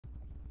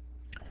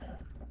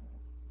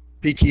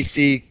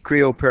PTC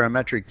Creo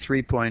Parametric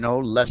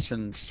 3.0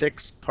 Lesson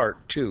 6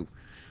 Part 2.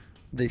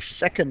 The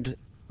second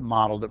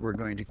model that we're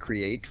going to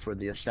create for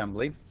the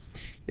assembly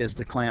is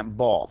the clamp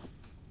ball.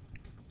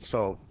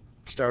 So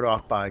start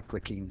off by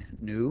clicking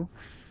New,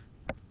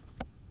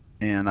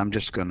 and I'm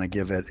just going to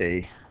give it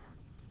a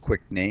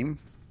quick name.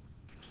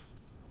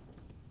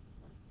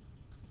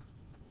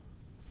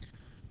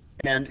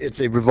 And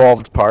it's a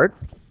revolved part,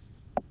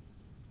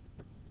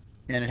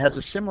 and it has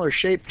a similar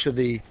shape to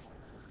the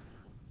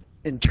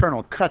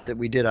internal cut that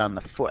we did on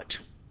the foot.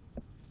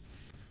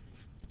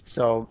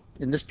 So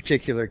in this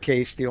particular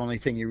case, the only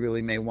thing you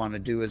really may want to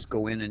do is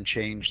go in and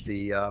change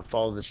the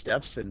follow the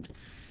steps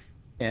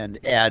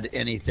and add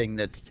anything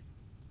that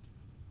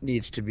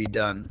needs to be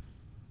done.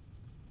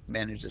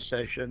 Manage the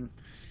session.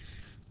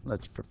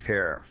 Let's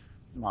prepare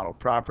model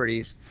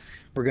properties.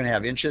 We're going to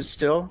have inches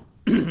still.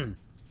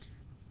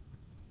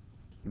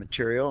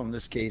 Material in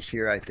this case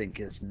here I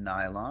think is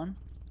nylon.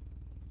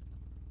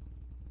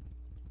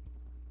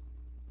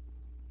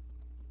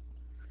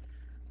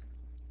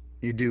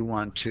 You do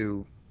want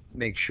to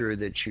make sure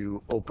that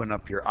you open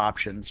up your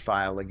options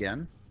file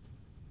again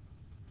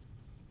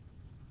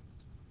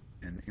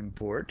and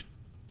import.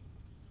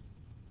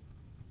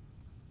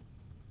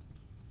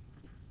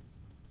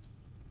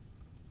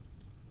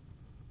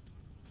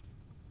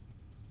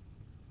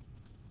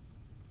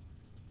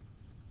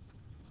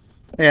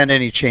 And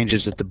any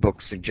changes that the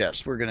book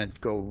suggests. We're going to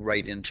go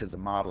right into the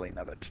modeling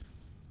of it.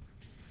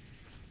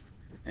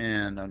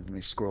 And let me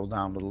scroll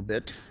down a little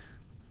bit.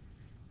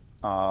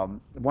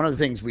 One of the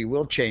things we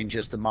will change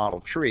is the model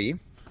tree.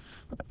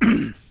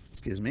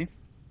 Excuse me.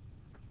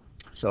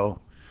 So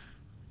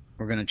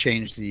we're going to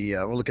change the,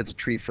 we'll look at the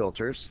tree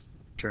filters,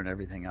 turn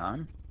everything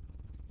on,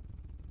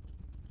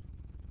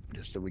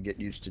 just so we get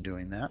used to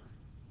doing that.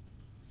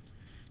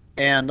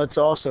 And let's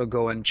also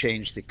go and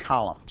change the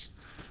columns.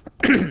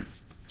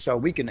 So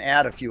we can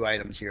add a few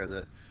items here,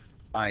 the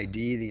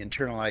ID, the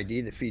internal ID,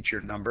 the feature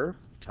number,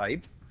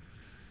 type,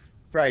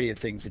 variety of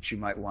things that you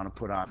might want to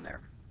put on there.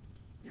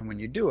 And when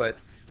you do it,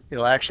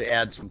 it'll actually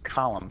add some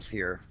columns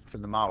here for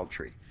the model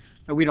tree.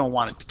 Now we don't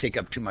want it to take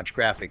up too much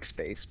graphic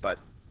space, but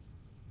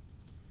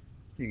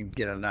you can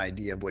get an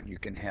idea of what you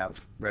can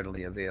have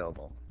readily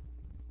available.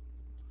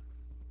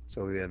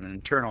 So we have an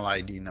internal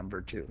ID number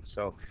too.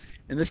 So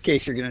in this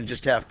case, you're going to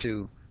just have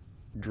to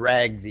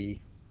drag the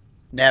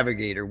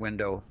navigator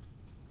window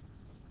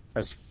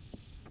as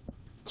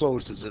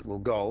closed as it will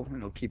go, and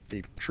it'll keep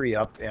the tree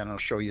up and it'll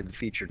show you the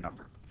feature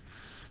number.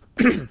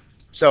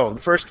 So the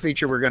first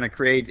feature we're going to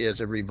create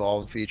is a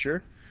revolved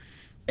feature,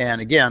 and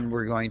again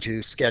we're going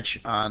to sketch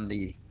on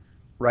the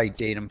right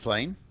datum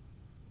plane.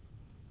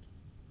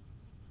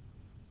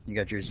 You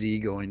got your Z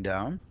going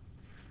down,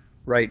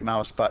 right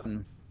mouse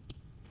button.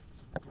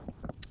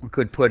 We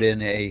could put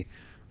in a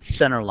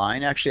center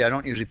line. Actually, I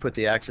don't usually put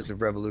the axis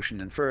of revolution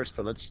in first,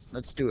 but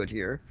let's do it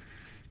here.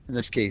 In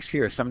this case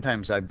here,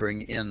 sometimes I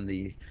bring in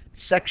the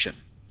section.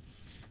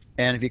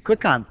 And if you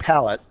click on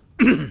palette,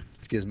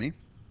 excuse me,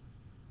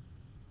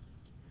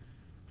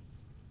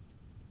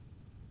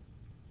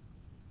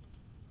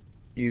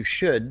 you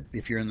should,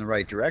 if you're in the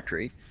right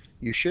directory,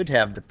 you should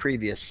have the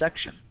previous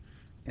section.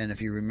 And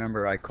if you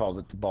remember, I called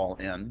it the ball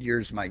end.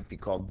 Yours might be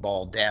called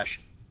ball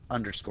dash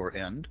underscore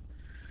end.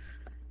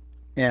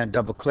 And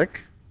double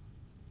click,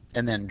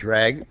 and then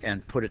drag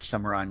and put it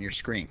somewhere on your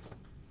screen.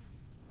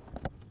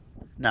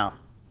 Now,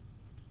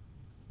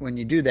 when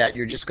you do that,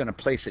 you're just going to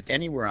place it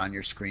anywhere on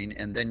your screen,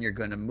 and then you're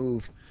going to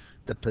move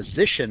the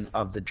position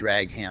of the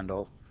drag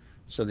handle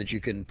so that you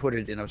can put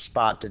it in a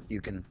spot that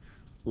you can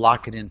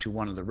lock it into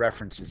one of the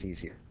references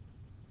easier.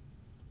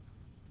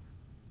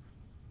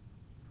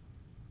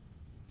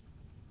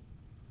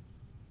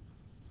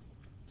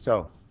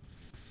 So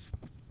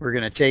we're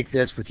going to take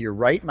this with your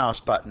right mouse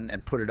button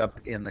and put it up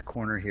in the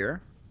corner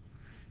here,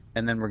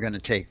 and then we're going to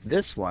take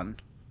this one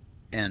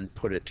and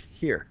put it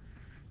here.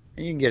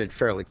 And you can get it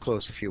fairly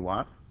close if you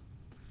want.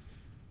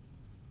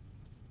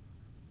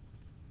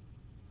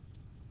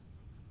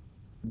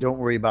 Don't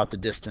worry about the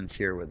distance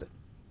here with it.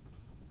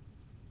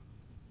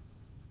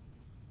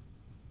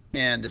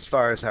 And as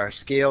far as our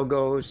scale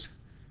goes,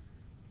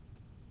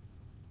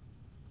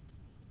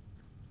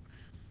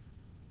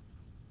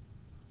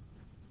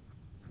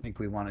 I think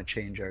we want to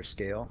change our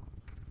scale.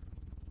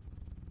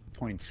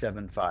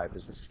 0.75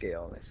 is the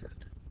scale, they said.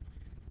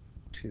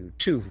 To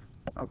 2.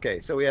 Okay,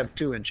 so we have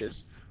 2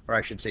 inches, or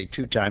I should say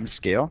 2 times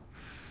scale.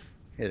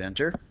 Hit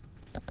enter.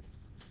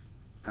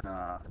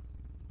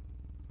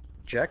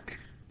 Check.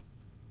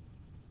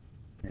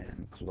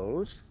 And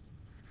close.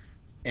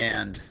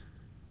 And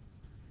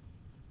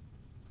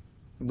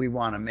we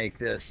want to make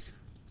this,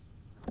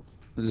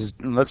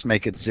 let's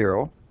make it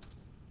 0.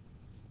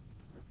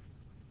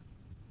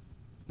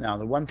 Now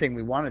the one thing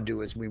we want to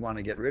do is we want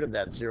to get rid of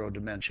that 0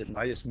 dimension.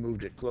 I just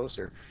moved it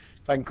closer.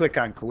 If I can click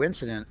on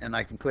coincident and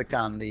I can click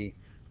on the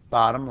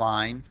bottom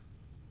line,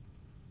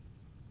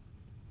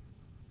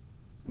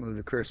 move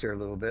the cursor a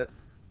little bit,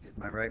 hit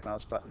my right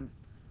mouse button,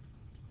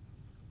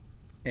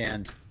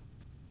 and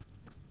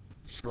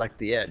select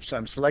the edge. So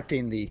I'm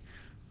selecting the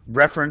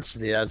reference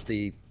as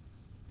the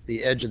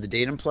edge of the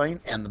datum plane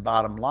and the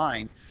bottom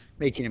line,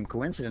 making them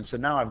coincident. So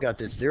now I've got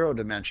this 0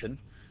 dimension,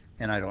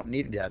 and I don't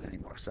need that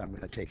anymore, so I'm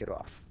going to take it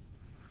off.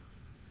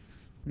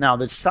 Now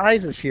the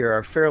sizes here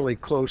are fairly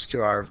close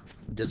to our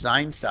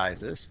design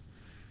sizes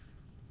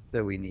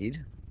that we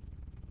need.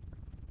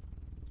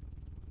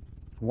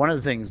 One of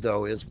the things,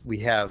 though, is we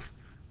have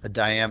a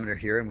diameter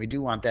here, and we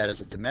do want that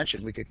as a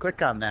dimension. We could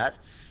click on that,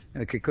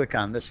 and we could click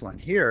on this one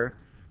here,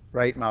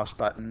 right mouse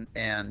button,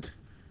 and,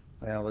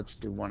 well, let's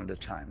do one at a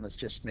time. Let's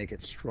just make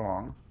it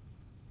strong.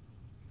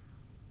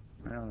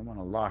 Well, I want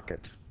to lock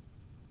it.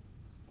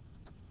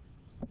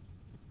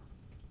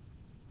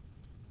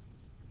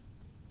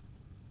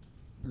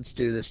 Let's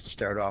do this to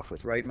start off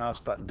with. Right mouse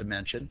button,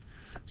 dimension,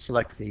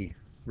 select the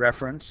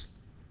reference,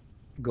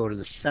 go to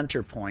the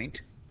center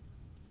point,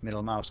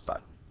 middle mouse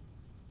button.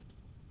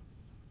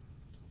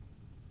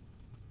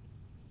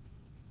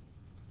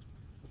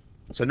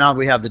 So now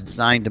we have the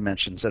design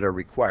dimensions that are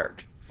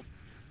required.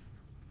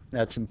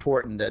 That's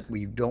important that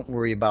we don't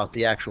worry about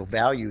the actual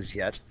values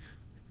yet.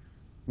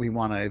 We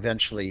want to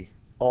eventually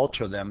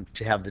alter them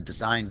to have the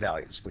design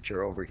values, which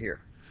are over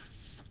here.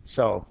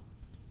 So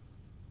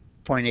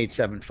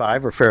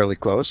 0.875, we're fairly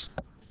close.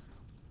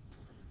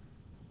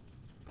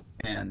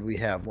 And we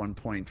have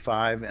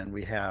 1.5 and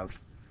we have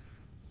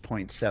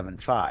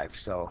 0.75.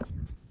 So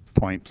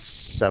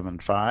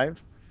 0.75.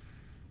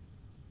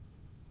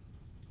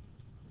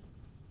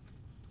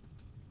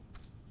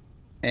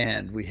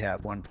 And we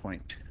have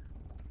 1.25.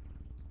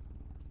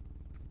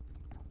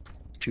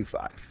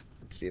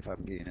 Let's see if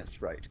I'm getting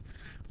this right.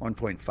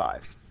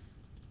 1.5.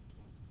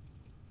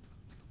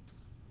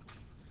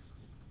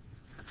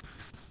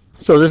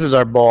 So this is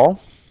our ball.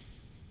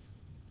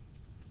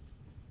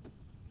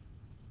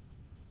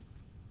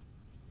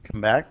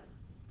 Come back,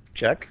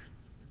 check.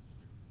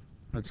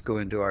 Let's go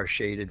into our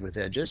shaded with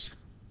edges.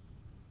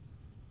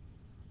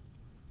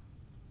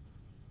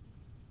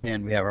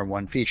 And we have our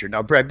one feature.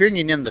 Now, by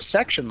bringing in the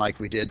section like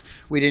we did,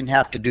 we didn't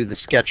have to do the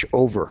sketch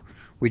over.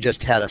 We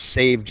just had a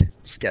saved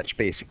sketch,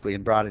 basically,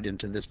 and brought it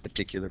into this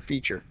particular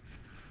feature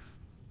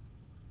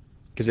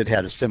because it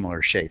had a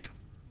similar shape.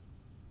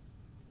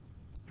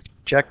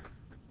 Check.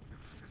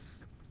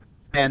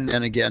 And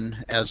then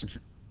again, as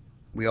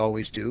we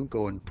always do,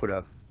 go and put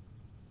a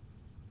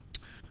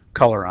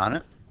color on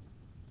it.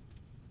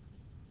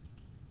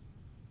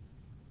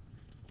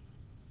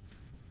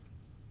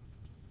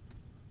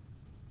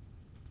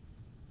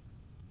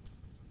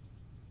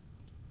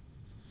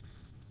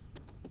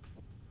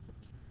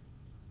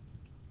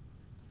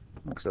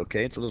 Looks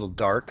okay. It's a little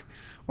dark.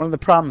 One of the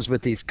problems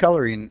with these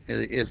coloring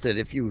is that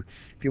if you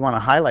want to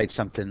highlight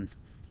something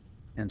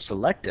and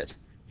select it,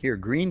 here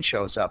green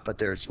shows up,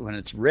 but when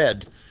it's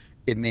red,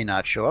 it may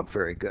not show up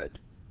very good.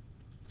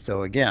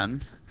 So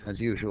again, as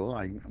usual,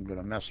 I'm going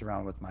to mess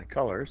around with my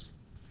colors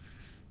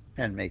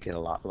and make it a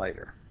lot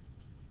lighter.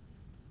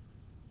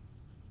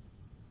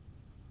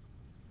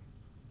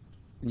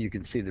 And you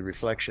can see the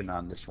reflection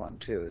on this one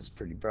too is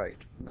pretty bright.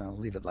 I'll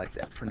leave it like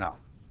that for now.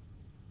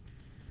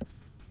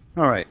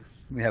 All right,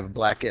 we have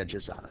black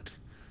edges on it.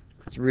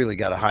 It's really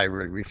got a high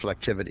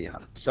reflectivity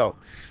on it. So I'm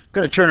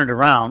going to turn it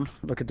around,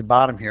 look at the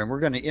bottom here, and we're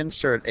going to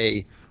insert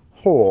a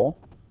hole,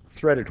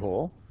 threaded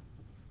hole.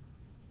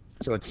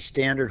 So it's a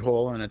standard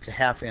hole and it's a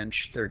 1/2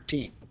 inch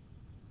 13.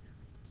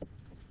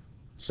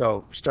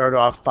 So start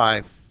off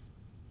by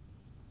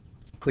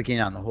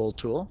clicking on the hole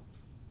tool,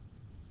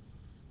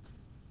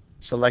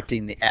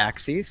 selecting the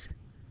axes,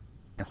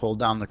 and hold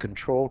down the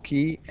control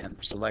key and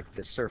select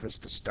the surface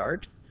to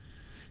start.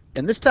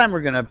 And this time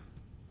we're going to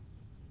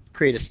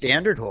create a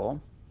standard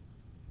hole,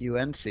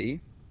 UNC,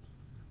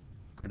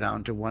 go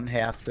down to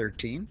 1/2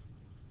 13.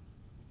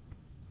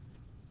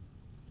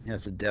 It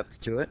has a depth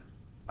to it.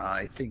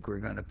 I think we're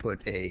going to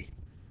put a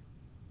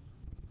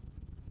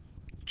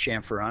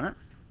chamfer on it,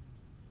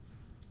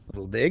 a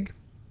little big.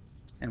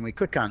 And we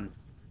click on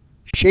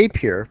shape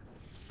here,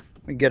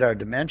 we get our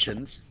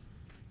dimensions.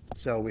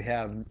 So we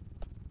have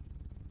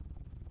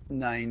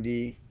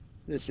 90,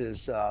 this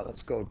is,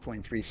 let's go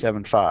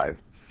 0.375.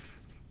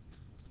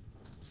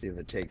 See if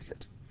it takes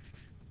it.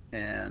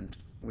 And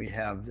we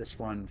have this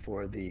one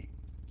for the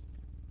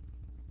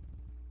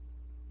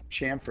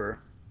chamfer.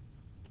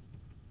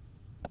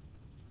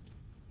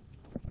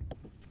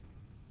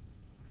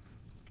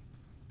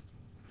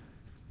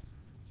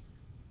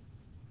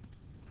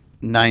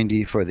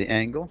 $90 for the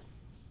angle.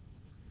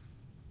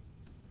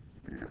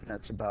 And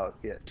that's about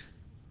it.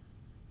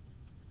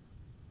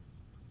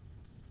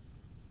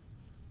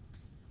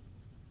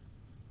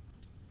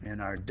 And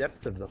our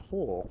depth of the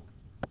hole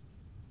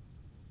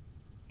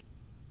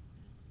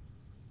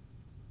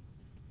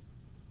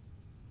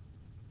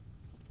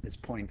is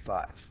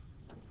 0.5.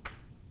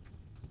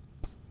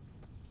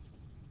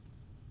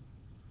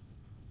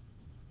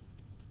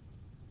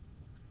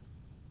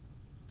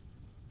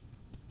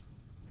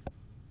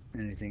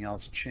 Anything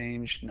else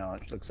changed? No,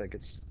 it looks like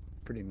it's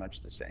pretty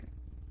much the same.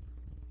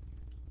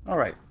 All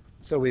right,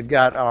 so we've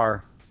got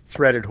our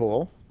threaded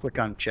hole. Click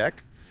on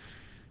check.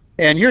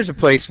 And here's a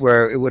place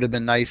where it would have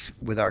been nice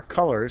with our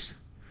colors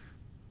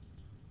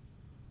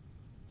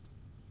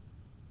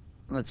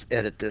let's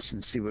edit this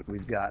and see what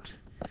we've got.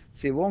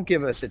 See, it won't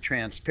give us a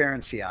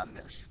transparency on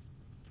this.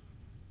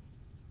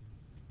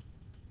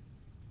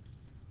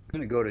 I'm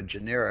going to go to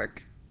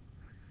generic.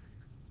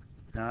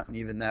 Not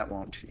even that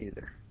won't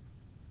either.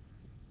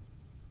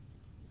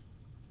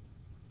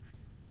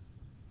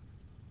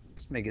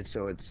 Let's make it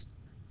so it's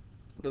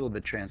a little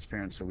bit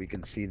transparent so we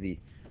can see the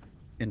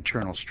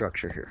internal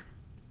structure here.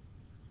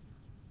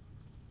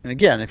 And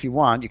again, if you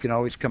want, you can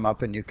always come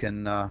up and you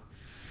can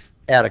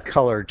add a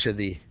color to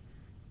the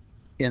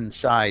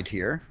inside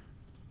here.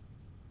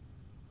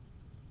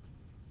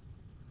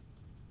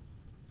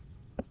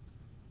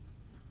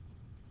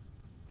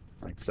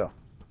 Like so.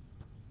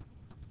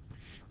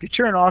 If you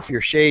turn off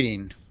your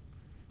shading,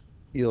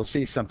 you'll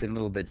see something a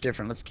little bit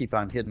different. Let's keep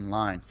on hidden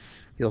line.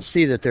 You'll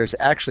see that there's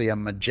actually a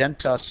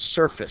magenta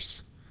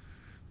surface.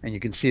 And you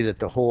can see that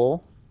the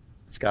hole,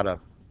 it's got a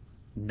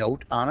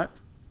note on it.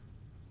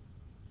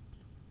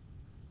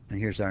 And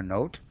here's our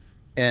note.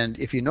 And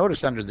if you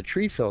notice under the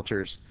tree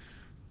filters,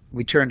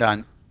 we turned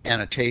on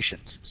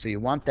annotations. So you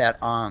want that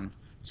on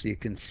so you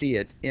can see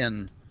it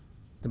in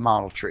the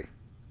model tree.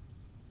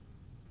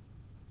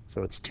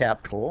 So it's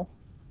tapped hole.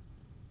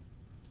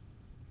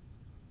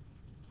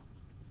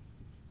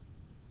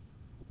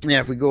 And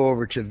if we go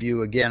over to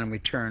view again and we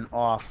turn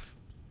off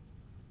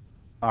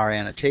our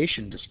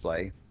annotation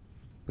display,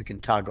 we can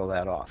toggle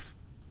that off.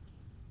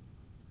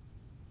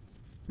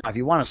 Now, if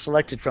you want to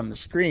select it from the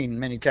screen,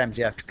 many times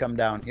you have to come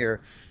down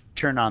here,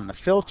 turn on the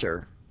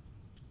filter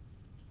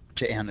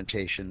to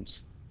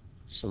annotations,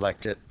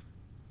 select it,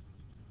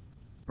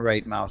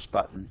 right mouse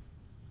button,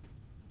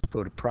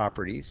 go to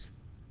properties,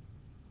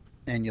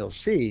 and you'll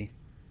see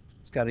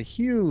it's got a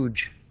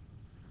huge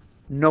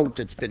note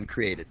that's been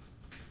created.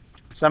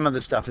 Some of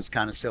the stuff is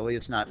kind of silly.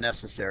 It's not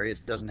necessary.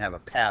 It doesn't have a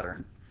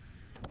pattern.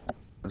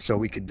 So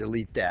we could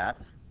delete that.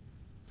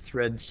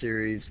 Thread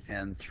series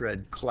and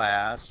thread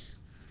class,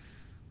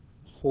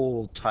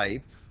 hole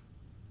type,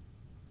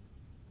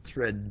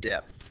 thread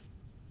depth.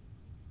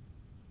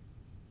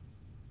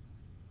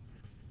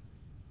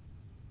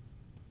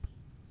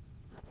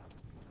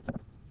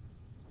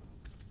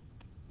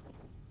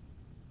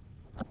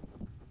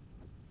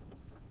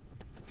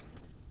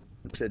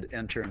 Let's hit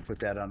enter and put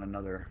that on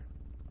another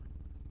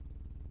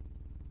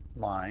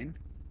line.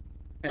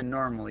 And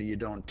normally you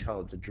don't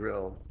tell it to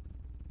drill.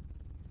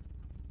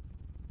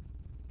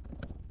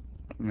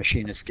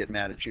 Machinists get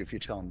mad at you if you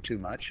tell them too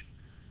much.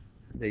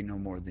 They know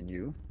more than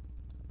you.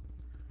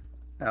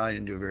 Well, I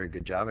didn't do a very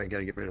good job. I got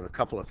to get rid of a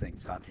couple of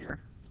things on here.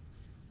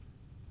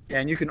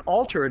 And you can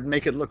alter it and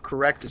make it look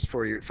correct as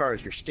far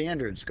as your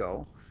standards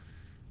go.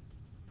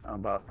 How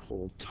about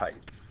hole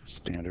type?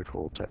 Standard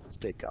hole type. Let's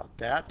take out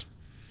that.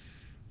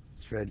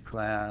 Thread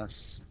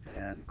class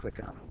and click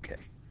on OK.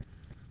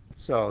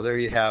 So there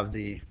you have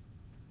the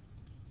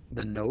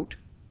note.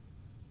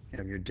 You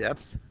have your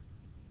depth.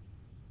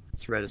 The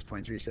thread is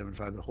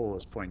 0.375. The hole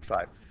is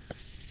 0.5.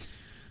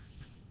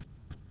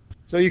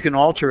 So you can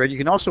alter it. You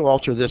can also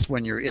alter this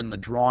when you're in the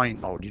drawing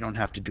mode. You don't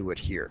have to do it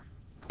here.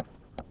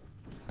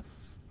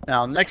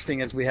 Now, next thing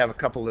is we have a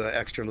couple of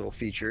extra little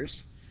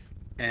features.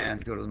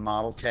 And go to the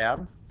Model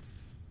tab.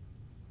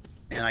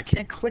 And I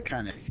can't click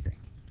on anything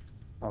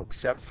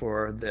except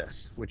for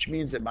this, which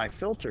means that my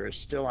filter is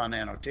still on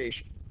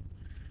annotation.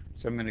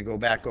 So I'm going to go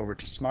back over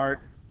to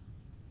Smart.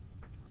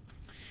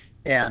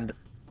 And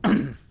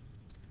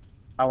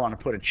I want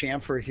to put a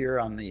chamfer here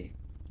on the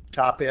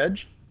top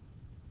edge.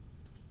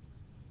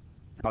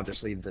 I'll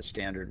just leave the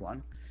standard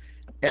one.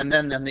 And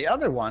then the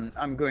other one,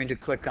 I'm going to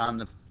click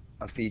on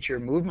a feature,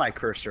 move my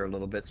cursor a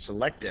little bit,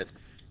 select it,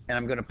 and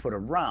I'm going to put a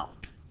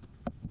round.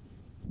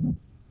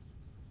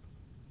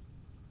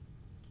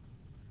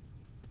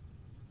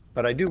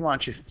 But I do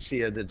want you to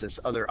see that there's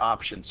other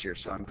options here,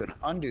 so I'm going to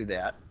undo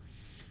that,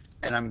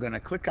 and I'm going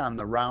to click on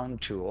the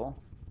round tool,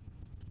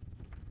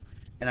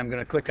 and I'm going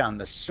to click on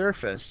the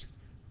surface,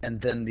 and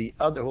then the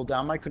other, hold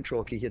down my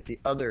control key, hit the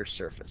other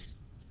surface.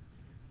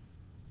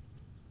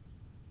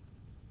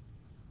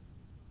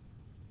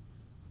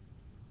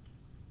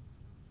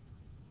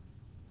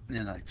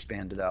 And I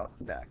expand it out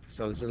and back.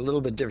 So there's a little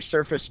bit different.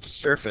 Surface to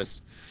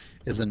surface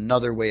is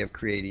another way of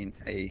creating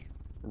a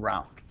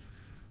round.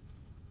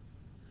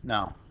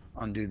 Now,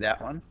 undo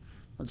that one.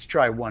 Let's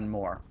try one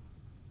more.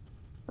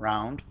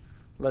 Round.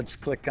 Let's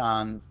click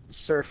on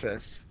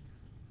surface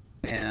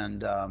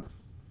and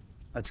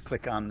let's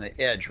click on the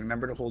edge.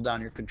 Remember to hold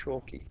down your control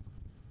key.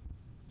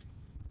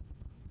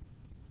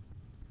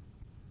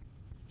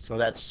 So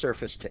that's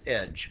surface to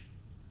edge.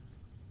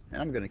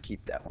 And I'm going to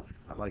keep that one.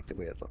 I like the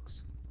way it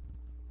looks.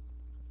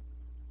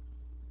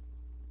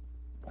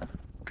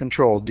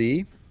 Control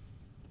D.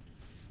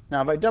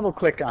 Now if I double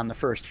click on the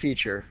first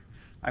feature,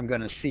 I'm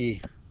going to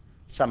see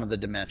some of the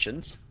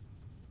dimensions.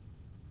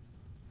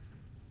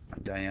 My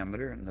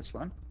diameter in this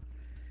one.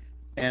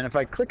 And if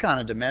I click on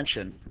a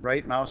dimension,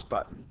 right mouse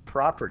button,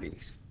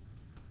 properties,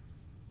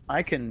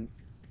 I can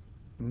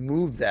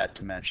move that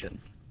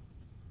dimension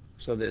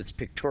so that it's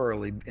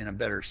pictorially in a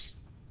better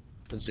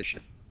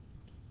position.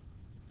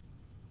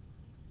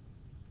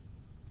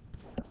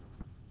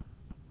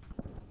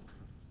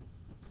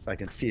 I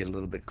can see it a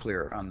little bit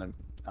clearer on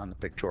the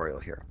pictorial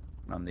here,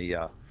 on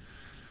the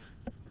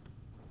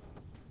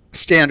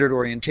standard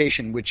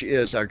orientation, which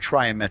is our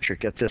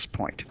trimetric at this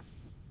point.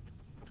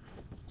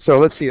 So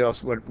let's see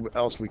what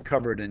else we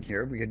covered in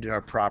here. We did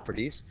our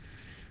properties.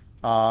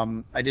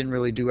 I didn't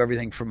really do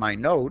everything for my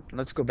note.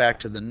 Let's go back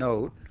to the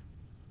note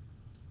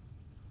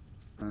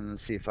and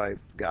let's see if I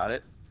got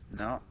it.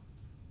 No.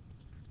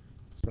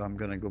 So I'm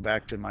going to go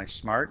back to my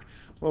smart.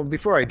 Well,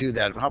 before I do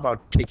that, how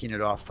about taking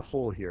it off the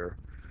whole here,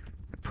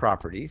 the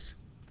properties.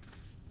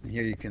 And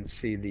here you can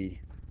see the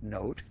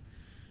note.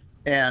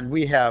 And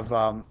we have,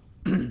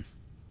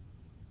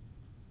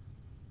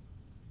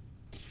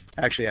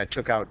 actually I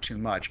took out too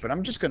much, but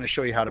I'm just going to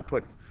show you how to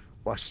put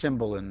a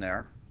symbol in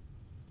there.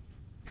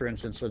 For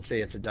instance, let's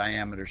say it's a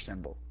diameter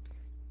symbol.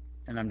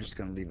 And I'm just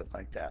going to leave it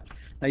like that.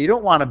 Now you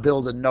don't want to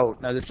build a note.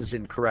 Now this is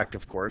incorrect,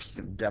 of course.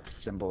 Depth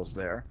symbols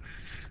there.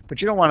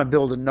 But you don't want to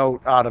build a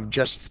note out of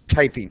just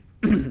typing.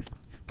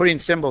 Putting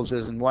symbols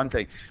isn't one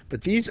thing.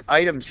 But these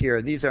items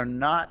here, these are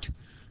not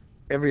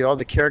all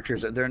the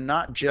characters. They're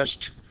not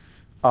just,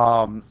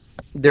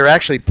 they're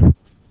actually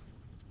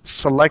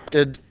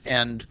selected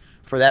and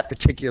for that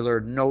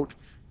particular note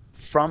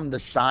from the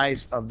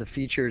size of the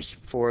features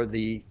for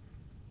the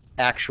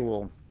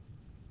actual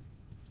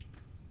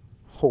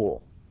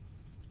whole.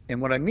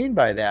 And what I mean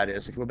by that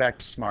is, if we go back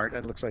to Smart,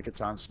 it looks like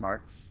it's on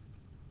Smart,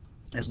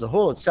 as the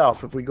whole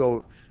itself, if we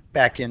go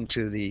back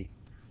into the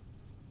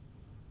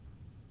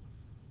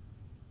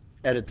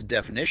edit the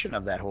definition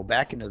of that whole,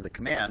 back into the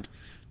command,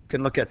 you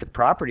can look at the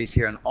properties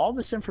here, and all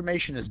this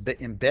information is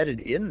embedded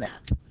in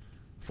that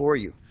for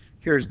you.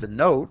 Here's the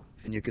note,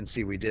 and you can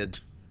see we did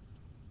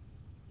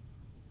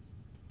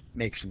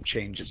make some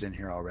changes in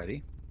here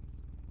already.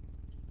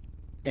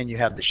 And you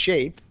have the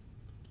shape,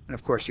 and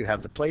of course you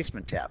have the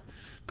placement tab.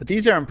 But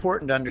these are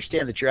important to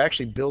understand, that you're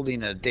actually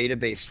building a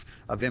database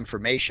of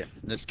information.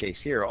 In this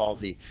case here, all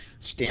the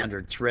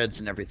standard threads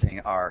and everything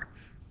are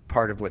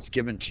part of what's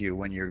given to you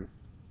when you're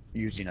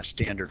using a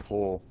standard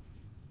whole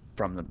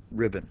from the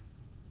ribbon.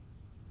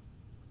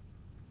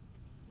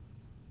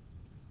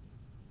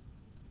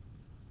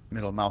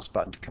 Middle mouse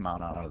button to come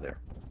out of there.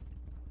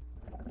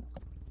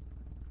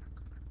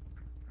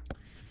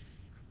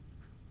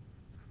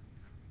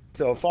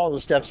 So follow the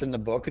steps in the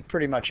book. It's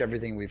pretty much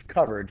everything we've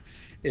covered.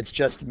 It's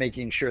just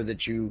making sure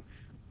that you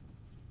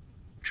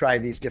try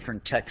these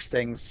different text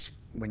things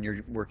when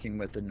you're working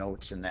with the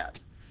notes and that.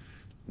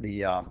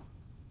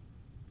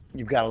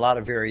 You've got a lot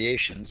of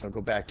variations. I'll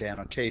go back to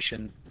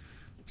annotation,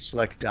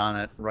 select on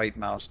it, right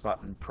mouse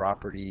button,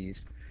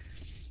 properties.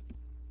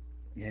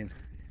 And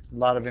a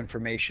lot of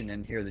information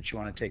in here that you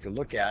want to take a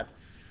look at.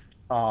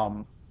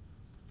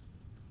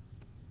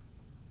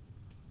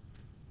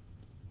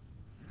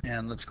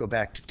 And let's go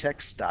back to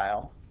text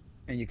style,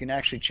 and you can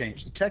actually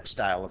change the text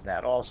style of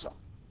that also.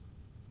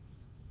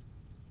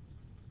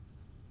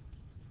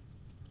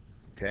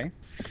 Okay,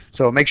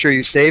 so make sure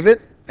you save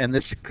it, and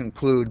this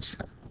concludes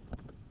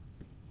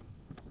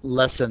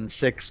lesson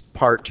 6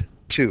 part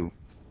 2,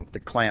 the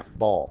clamp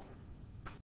ball.